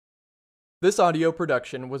This audio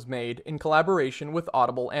production was made in collaboration with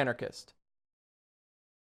Audible Anarchist.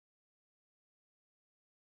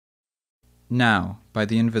 Now, by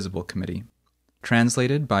The Invisible Committee.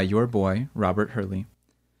 Translated by your boy, Robert Hurley.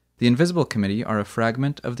 The Invisible Committee are a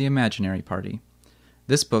fragment of the Imaginary Party.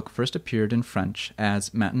 This book first appeared in French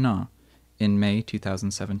as Maintenant in May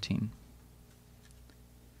 2017.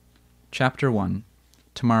 Chapter 1.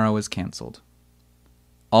 Tomorrow is Cancelled.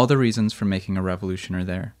 All the reasons for making a revolution are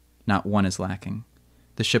there. Not one is lacking.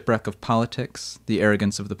 The shipwreck of politics, the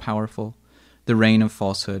arrogance of the powerful, the reign of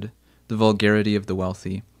falsehood, the vulgarity of the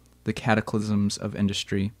wealthy, the cataclysms of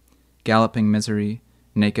industry, galloping misery,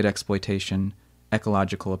 naked exploitation,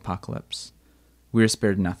 ecological apocalypse. We are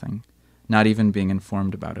spared nothing, not even being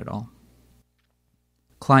informed about it all.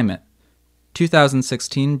 Climate.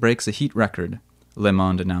 2016 breaks a heat record, Le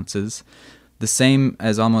Monde announces, the same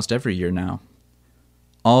as almost every year now.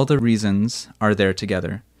 All the reasons are there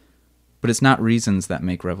together. But it's not reasons that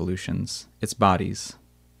make revolutions, it's bodies.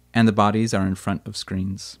 And the bodies are in front of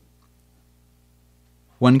screens.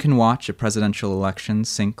 One can watch a presidential election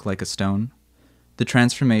sink like a stone. The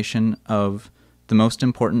transformation of the most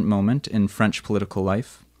important moment in French political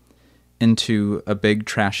life into a big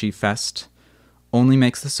trashy fest only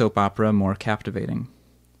makes the soap opera more captivating.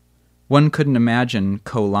 One couldn't imagine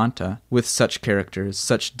Koh-Lanta with such characters,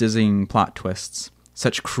 such dizzying plot twists,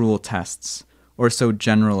 such cruel tests, or so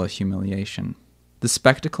general a humiliation. The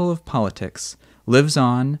spectacle of politics lives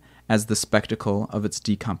on as the spectacle of its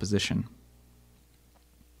decomposition.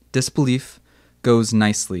 Disbelief goes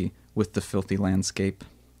nicely with the filthy landscape.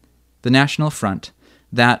 The National Front,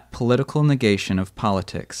 that political negation of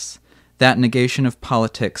politics, that negation of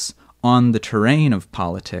politics on the terrain of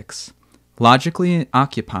politics, logically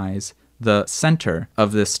occupies the center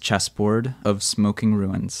of this chessboard of smoking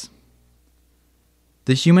ruins.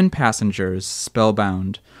 The human passengers,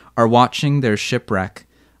 spellbound, are watching their shipwreck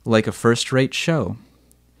like a first-rate show.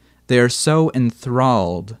 They are so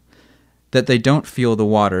enthralled that they don't feel the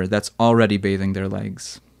water that's already bathing their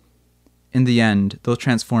legs. In the end, they'll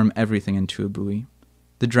transform everything into a buoy.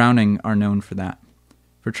 The drowning are known for that,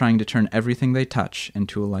 for trying to turn everything they touch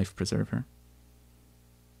into a life preserver.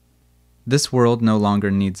 This world no longer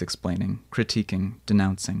needs explaining, critiquing,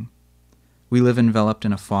 denouncing. We live enveloped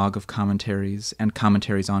in a fog of commentaries and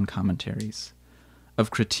commentaries on commentaries,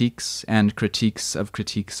 of critiques and critiques of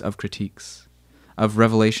critiques of critiques, of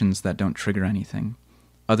revelations that don't trigger anything,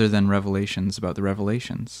 other than revelations about the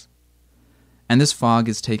revelations. And this fog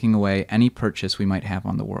is taking away any purchase we might have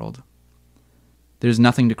on the world. There's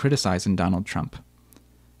nothing to criticize in Donald Trump.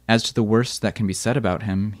 As to the worst that can be said about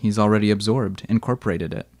him, he's already absorbed,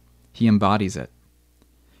 incorporated it. He embodies it.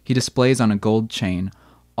 He displays on a gold chain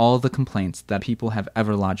all the complaints that people have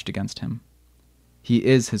ever lodged against him. He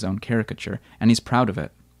is his own caricature, and he's proud of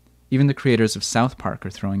it. Even the creators of South Park are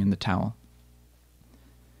throwing in the towel.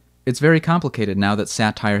 It's very complicated now that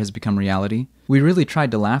satire has become reality. We really tried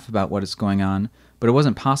to laugh about what is going on, but it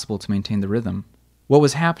wasn't possible to maintain the rhythm. What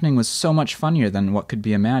was happening was so much funnier than what could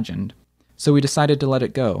be imagined. So we decided to let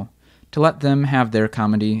it go, to let them have their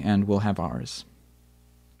comedy and we'll have ours.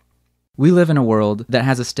 We live in a world that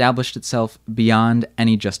has established itself beyond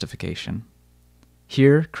any justification.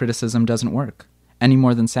 Here, criticism doesn't work, any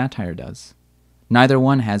more than satire does. Neither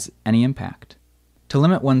one has any impact. To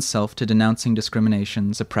limit oneself to denouncing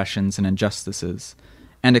discriminations, oppressions, and injustices,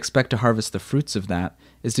 and expect to harvest the fruits of that,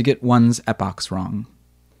 is to get one's epochs wrong.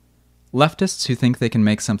 Leftists who think they can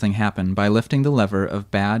make something happen by lifting the lever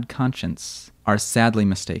of bad conscience are sadly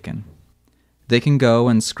mistaken. They can go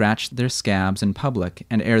and scratch their scabs in public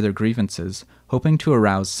and air their grievances, hoping to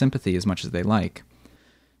arouse sympathy as much as they like.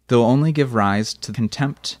 They'll only give rise to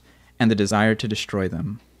contempt and the desire to destroy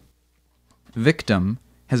them. Victim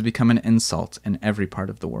has become an insult in every part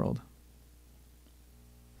of the world.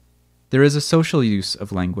 There is a social use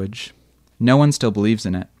of language. No one still believes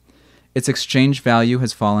in it. Its exchange value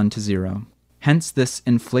has fallen to zero. Hence this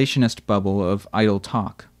inflationist bubble of idle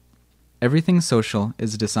talk. Everything social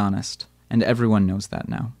is dishonest. And everyone knows that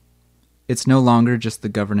now. It's no longer just the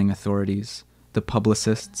governing authorities, the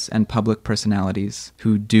publicists and public personalities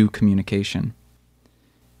who do communication.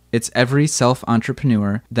 It's every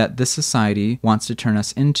self-entrepreneur that this society wants to turn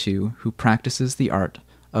us into who practices the art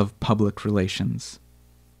of public relations.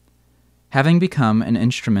 Having become an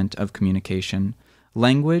instrument of communication,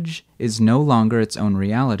 language is no longer its own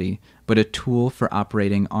reality, but a tool for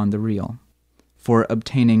operating on the real, for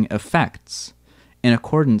obtaining effects, in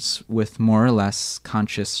accordance with more or less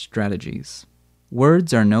conscious strategies.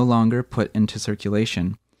 Words are no longer put into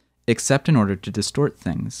circulation, except in order to distort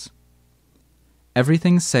things.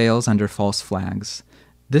 Everything sails under false flags.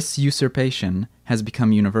 This usurpation has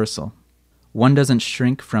become universal. one doesn't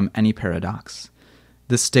shrink from any paradox.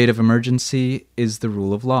 The state of emergency is the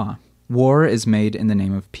rule of law. War is made in the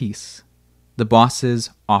name of peace. The bosses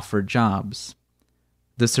offer jobs.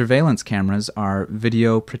 The surveillance cameras are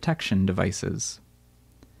video protection devices.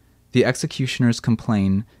 The executioners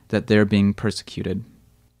complain that they're being persecuted.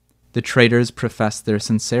 The traitors profess their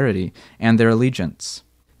sincerity and their allegiance.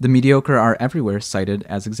 The mediocre are everywhere cited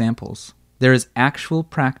as examples. There is actual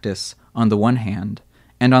practice on the one hand,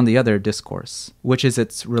 and on the other discourse, which is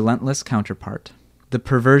its relentless counterpart. The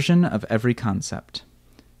perversion of every concept.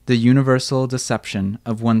 The universal deception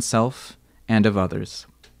of oneself and of others.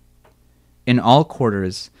 In all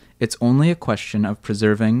quarters, it's only a question of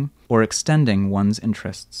preserving or extending one's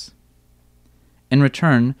interests. In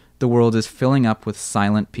return, the world is filling up with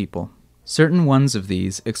silent people. Certain ones of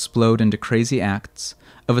these explode into crazy acts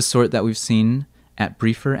of a sort that we've seen at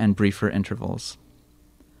briefer and briefer intervals.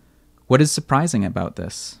 What is surprising about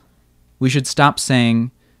this? We should stop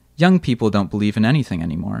saying, young people don't believe in anything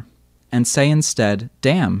anymore, and say instead,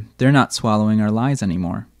 damn, they're not swallowing our lies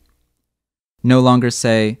anymore. No longer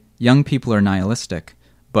say, young people are nihilistic,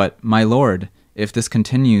 but, my lord, if this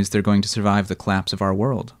continues, they're going to survive the collapse of our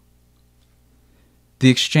world. The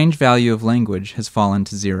exchange value of language has fallen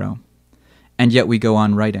to zero, and yet we go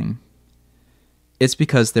on writing. It's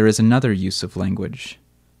because there is another use of language.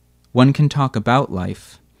 One can talk about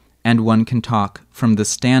life, and one can talk from the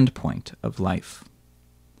standpoint of life.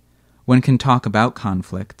 One can talk about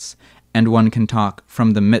conflicts, and one can talk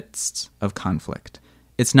from the midst of conflict.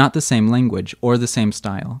 It's not the same language or the same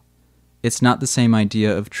style. It's not the same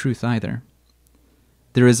idea of truth either.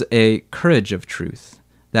 There is a courage of truth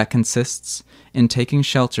that consists in taking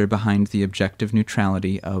shelter behind the objective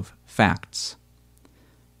neutrality of facts.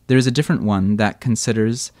 There is a different one that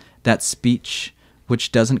considers that speech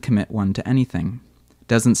which doesn't commit one to anything,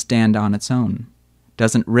 doesn't stand on its own,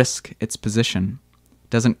 doesn't risk its position,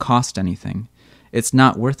 doesn't cost anything, it's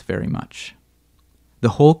not worth very much. The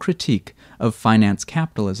whole critique of finance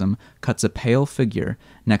capitalism cuts a pale figure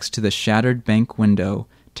next to the shattered bank window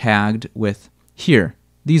tagged with, "Here,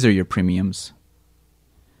 these are your premiums."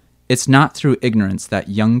 It's not through ignorance that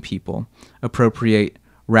young people appropriate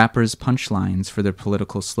rappers' punchlines for their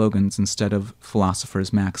political slogans instead of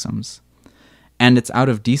philosophers' maxims. And it's out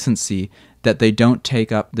of decency that they don't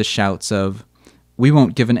take up the shouts of, "We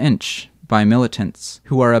won't give an inch," by militants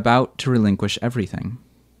who are about to relinquish everything.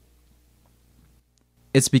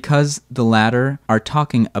 It's because the latter are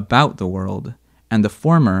talking about the world, and the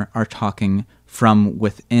former are talking from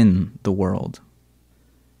within the world.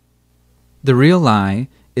 The real lie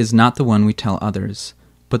is not the one we tell others,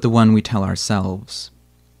 but the one we tell ourselves.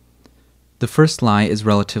 The first lie is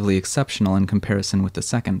relatively exceptional in comparison with the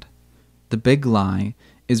second. The big lie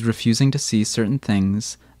is refusing to see certain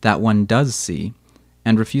things that one does see,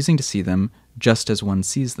 and refusing to see them just as one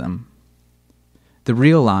sees them. The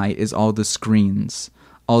real lie is all the screens,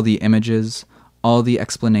 all the images, all the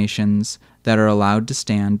explanations that are allowed to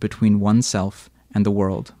stand between oneself and the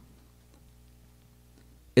world.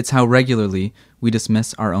 It's how regularly we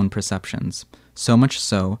dismiss our own perceptions, so much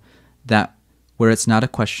so that where it's not a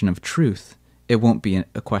question of truth, it won't be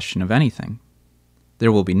a question of anything.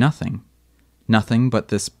 There will be nothing. Nothing but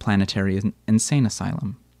this planetary insane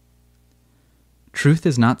asylum. Truth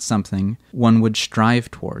is not something one would strive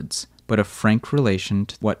towards, but a frank relation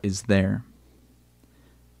to what is there.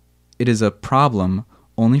 It is a problem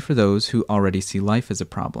only for those who already see life as a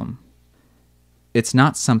problem. It's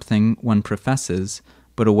not something one professes,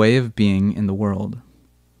 but a way of being in the world.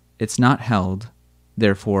 It's not held,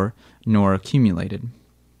 therefore, nor accumulated.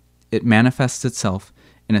 It manifests itself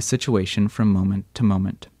in a situation from moment to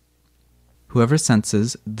moment. Whoever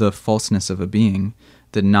senses the falseness of a being,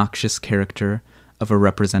 the noxious character of a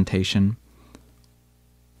representation,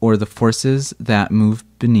 or the forces that move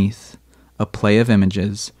beneath a play of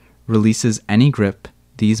images, releases any grip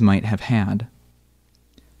these might have had.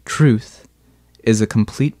 Truth is a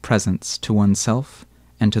complete presence to oneself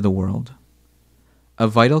and to the world, a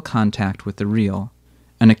vital contact with the real,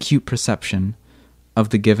 an acute perception of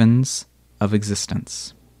the givens of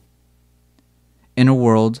existence. In a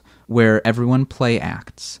world where everyone play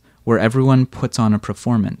acts, where everyone puts on a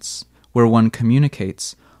performance, where one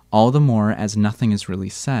communicates all the more as nothing is really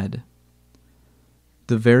said,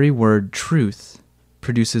 the very word truth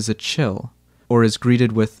produces a chill, or is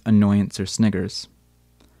greeted with annoyance or sniggers.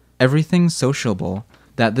 Everything sociable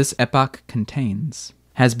that this epoch contains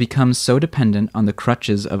has become so dependent on the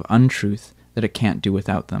crutches of untruth that it can't do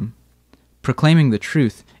without them. Proclaiming the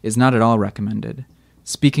truth is not at all recommended.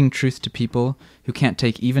 Speaking truth to people who can't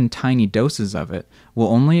take even tiny doses of it will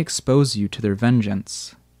only expose you to their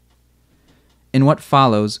vengeance. In what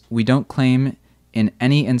follows, we don't claim in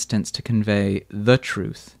any instance to convey the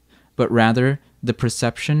truth, but rather the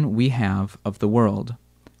perception we have of the world,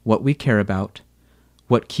 what we care about,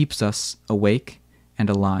 what keeps us awake and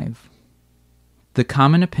alive. The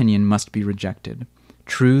common opinion must be rejected.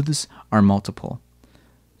 Truths are multiple,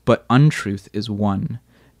 but untruth is one,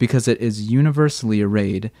 because it is universally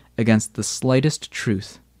arrayed against the slightest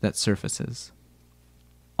truth that surfaces.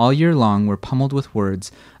 All year long we're pummeled with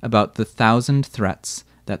words about the 1,000 threats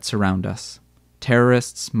that surround us: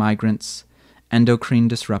 terrorists, migrants, endocrine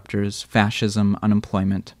disruptors, fascism,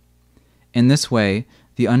 unemployment. In this way,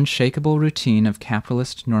 the unshakable routine of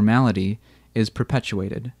capitalist normality is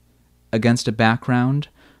perpetuated, against a background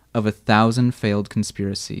of 1,000 failed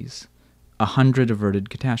conspiracies, 100 averted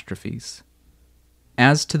catastrophes.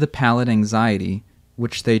 As to the pallid anxiety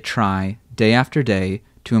which they try, day after day,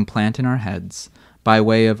 to implant in our heads, by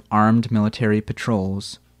way of armed military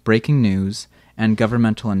patrols, breaking news, and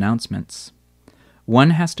governmental announcements,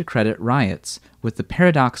 one has to credit riots with the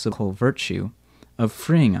paradoxical virtue of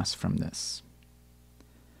freeing us from this.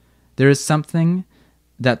 There is something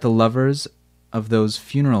that the lovers of those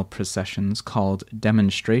funeral processions called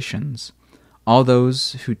demonstrations, all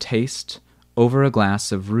those who taste, over a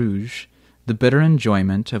glass of rouge, the bitter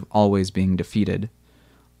enjoyment of always being defeated,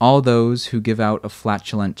 all those who give out a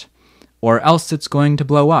flatulent, "or else it's going to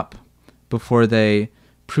blow up," before they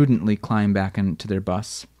prudently climb back into their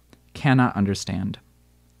bus, cannot understand.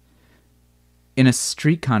 In a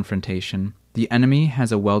street confrontation, the enemy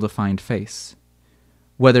has a well-defined face,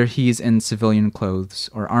 whether he's in civilian clothes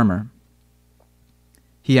or armor.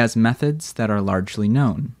 He has methods that are largely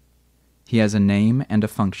known. He has a name and a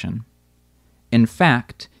function. In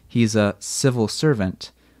fact, he's a civil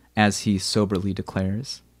servant, as he soberly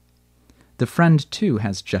declares. The friend, too,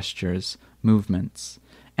 has gestures, movements,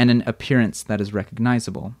 and an appearance that is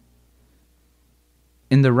recognizable.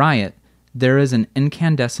 In the riot, there is an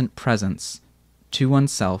incandescent presence to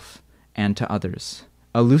oneself and to others,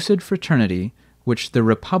 a lucid fraternity which the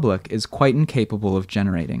Republic is quite incapable of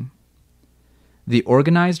generating. The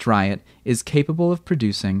organized riot is capable of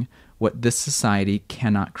producing what this society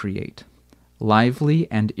cannot create: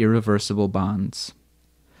 lively and irreversible bonds.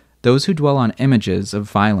 Those who dwell on images of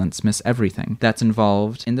violence miss everything that's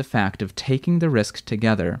involved in the fact of taking the risk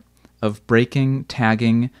together, of breaking,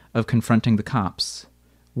 tagging, of confronting the cops.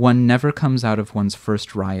 One never comes out of one's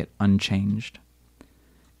first riot unchanged.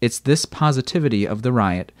 It's this positivity of the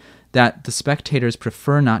riot that the spectators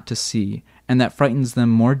prefer not to see, and that frightens them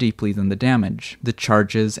more deeply than the damage, the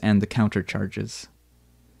charges, and the countercharges.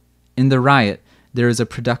 In the riot, there is a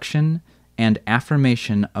production and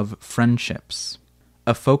affirmation of friendships,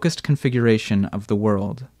 a focused configuration of the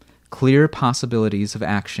world, clear possibilities of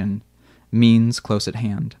action, means close at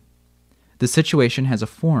hand. The situation has a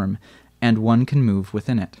form, and one can move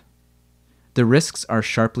within it. The risks are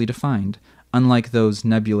sharply defined, unlike those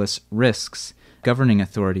nebulous risks governing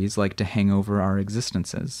authorities like to hang over our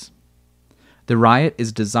existences. The riot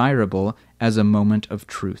is desirable as a moment of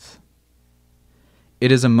truth.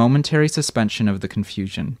 It is a momentary suspension of the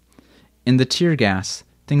confusion. In the tear gas,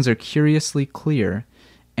 things are curiously clear,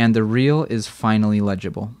 and the real is finally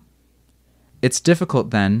legible. It's difficult,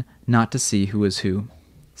 then, not to see who is who.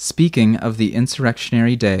 Speaking of the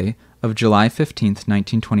insurrectionary day of July 15th,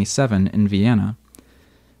 1927, in Vienna,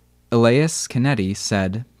 Elias Canetti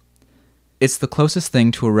said, "It's the closest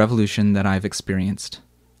thing to a revolution that I've experienced.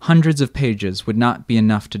 Hundreds of pages would not be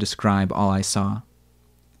enough to describe all I saw."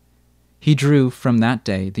 He drew from that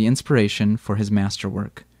day the inspiration for his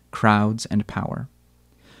masterwork, Crowds and Power.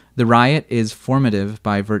 The riot is formative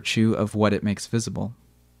by virtue of what it makes visible.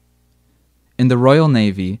 In the Royal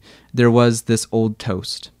Navy, there was this old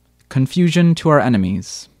toast: "Confusion to our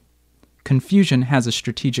enemies." Confusion has a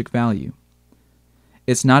strategic value.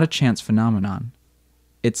 It's not a chance phenomenon.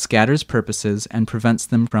 It scatters purposes and prevents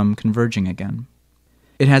them from converging again.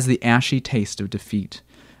 It has the ashy taste of defeat,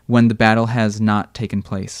 when the battle has not taken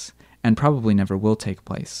place, and probably never will take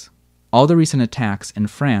place. All the recent attacks in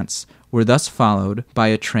France were thus followed by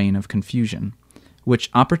a train of confusion, which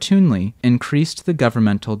opportunely increased the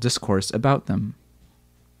governmental discourse about them.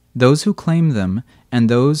 Those who claim them, and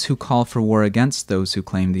those who call for war against those who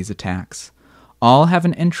claim these attacks, all have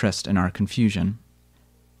an interest in our confusion.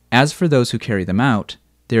 As for those who carry them out,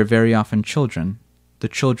 they are very often children, the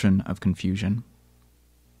children of confusion.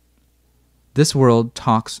 This world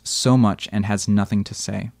talks so much and has nothing to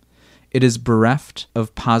say. It is bereft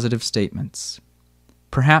of positive statements.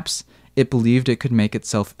 Perhaps it believed it could make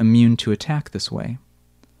itself immune to attack this way.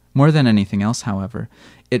 More than anything else, however,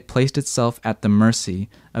 it placed itself at the mercy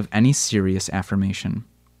of any serious affirmation.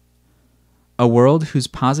 A world whose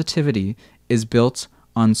positivity is built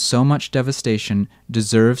on so much devastation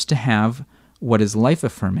deserves to have what is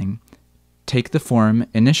life-affirming take the form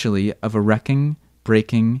initially of a wrecking,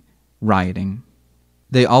 breaking, rioting.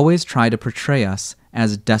 They always try to portray us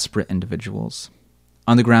as desperate individuals,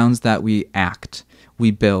 on the grounds that we act,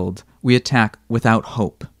 we build, we attack without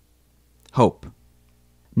hope. Hope.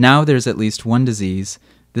 Now there's at least one disease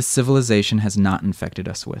this civilization has not infected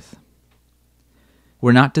us with.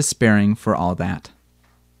 We're not despairing for all that.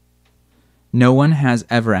 No one has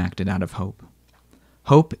ever acted out of hope.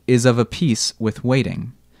 Hope is of a piece with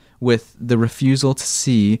waiting, with the refusal to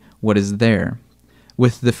see what is there,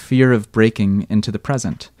 with the fear of breaking into the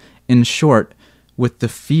present. In short, with the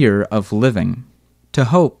fear of living. To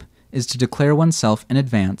hope is to declare oneself in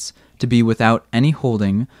advance to be without any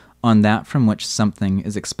holding on that from which something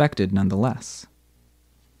is expected nonetheless.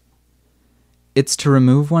 It's to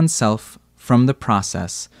remove oneself from the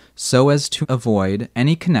process so as to avoid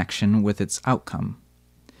any connection with its outcome.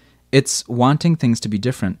 It's wanting things to be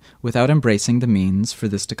different without embracing the means for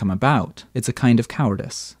this to come about. It's a kind of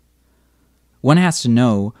cowardice. One has to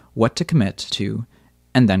know what to commit to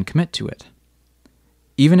and then commit to it,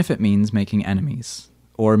 even if it means making enemies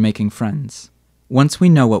or making friends. Once we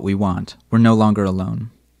know what we want, we're no longer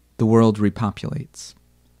alone. The world repopulates.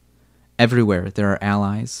 Everywhere there are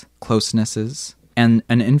allies, closenesses, and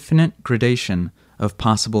an infinite gradation of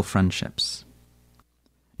possible friendships.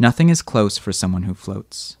 Nothing is close for someone who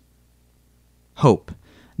floats. Hope,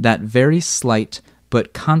 that very slight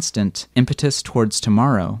but constant impetus towards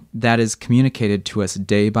tomorrow that is communicated to us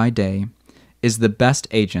day by day, is the best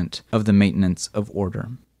agent of the maintenance of order.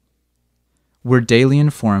 We're daily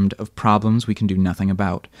informed of problems we can do nothing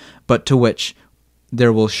about, but to which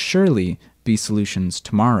there will surely be solutions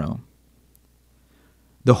tomorrow.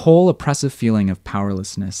 The whole oppressive feeling of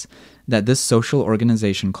powerlessness that this social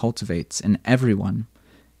organization cultivates in everyone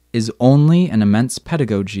is only an immense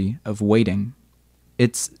pedagogy of waiting.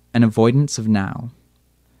 It's an avoidance of now.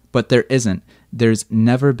 But there isn't, there's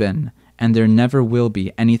never been, and there never will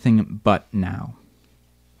be anything but now.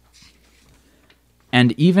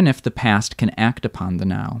 And even if the past can act upon the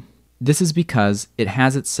now, this is because it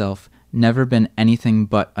has itself never been anything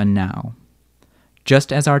but a now,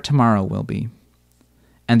 just as our tomorrow will be.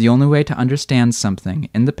 And the only way to understand something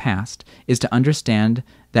in the past is to understand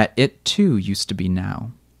that it too used to be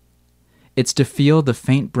now. It's to feel the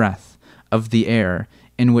faint breath of the air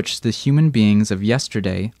in which the human beings of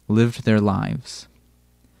yesterday lived their lives.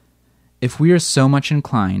 If we are so much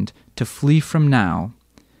inclined to flee from now,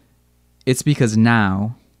 it's because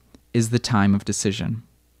now is the time of decision.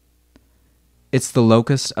 It's the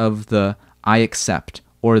locus of the I accept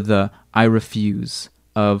or the I refuse,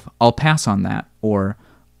 of I'll pass on that or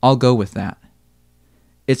I'll go with that.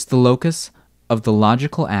 It's the locus of the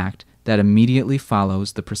logical act that immediately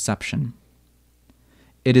follows the perception.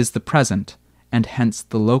 It is the present, and hence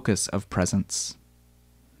the locus of presence.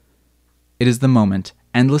 It is the moment,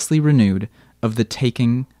 endlessly renewed, of the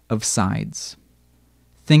taking of sides.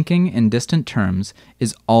 Thinking in distant terms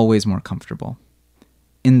is always more comfortable.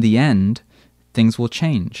 In the end, things will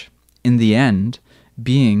change. In the end,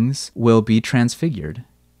 beings will be transfigured.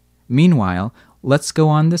 Meanwhile, let's go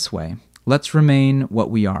on this way. Let's remain what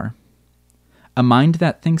we are. A mind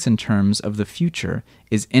that thinks in terms of the future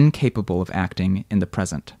is incapable of acting in the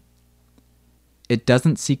present. It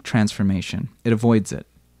doesn't seek transformation. It avoids it.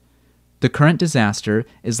 The current disaster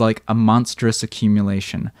is like a monstrous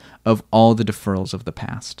accumulation of all the deferrals of the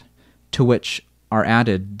past, to which are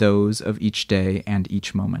added those of each day and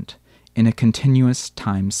each moment, in a continuous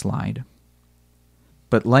time slide.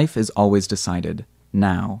 But life is always decided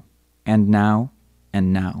now, and now,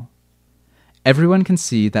 and now. Everyone can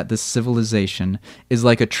see that this civilization is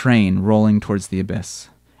like a train rolling towards the abyss,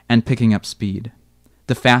 and picking up speed.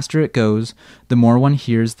 The faster it goes, the more one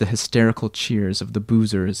hears the hysterical cheers of the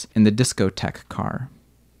boozers in the discotheque car.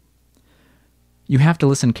 You have to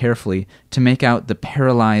listen carefully to make out the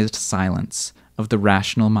paralyzed silence of the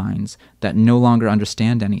rational minds that no longer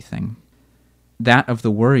understand anything, that of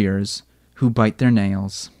the worriers who bite their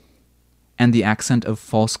nails, and the accent of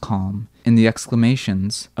false calm in the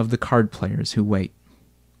exclamations of the card players who wait.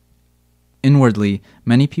 Inwardly,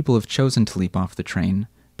 many people have chosen to leap off the train,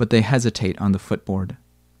 but they hesitate on the footboard.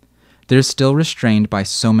 They're still restrained by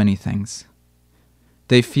so many things.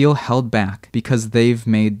 They feel held back because they've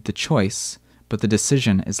made the choice, but the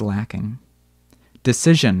decision is lacking.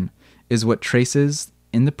 Decision is what traces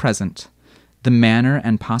in the present the manner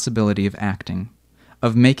and possibility of acting,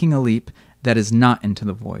 of making a leap that is not into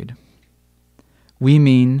the void. We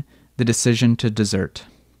mean the decision to desert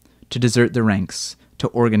the ranks, to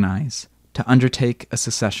organize, to undertake a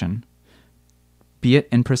secession, be it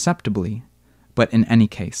imperceptibly, But in any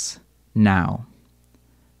case, now.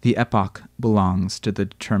 The epoch belongs to the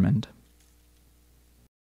determined.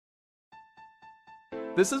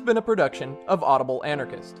 This has been a production of Audible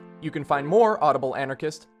Anarchist. You can find more Audible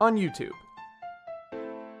Anarchist on YouTube.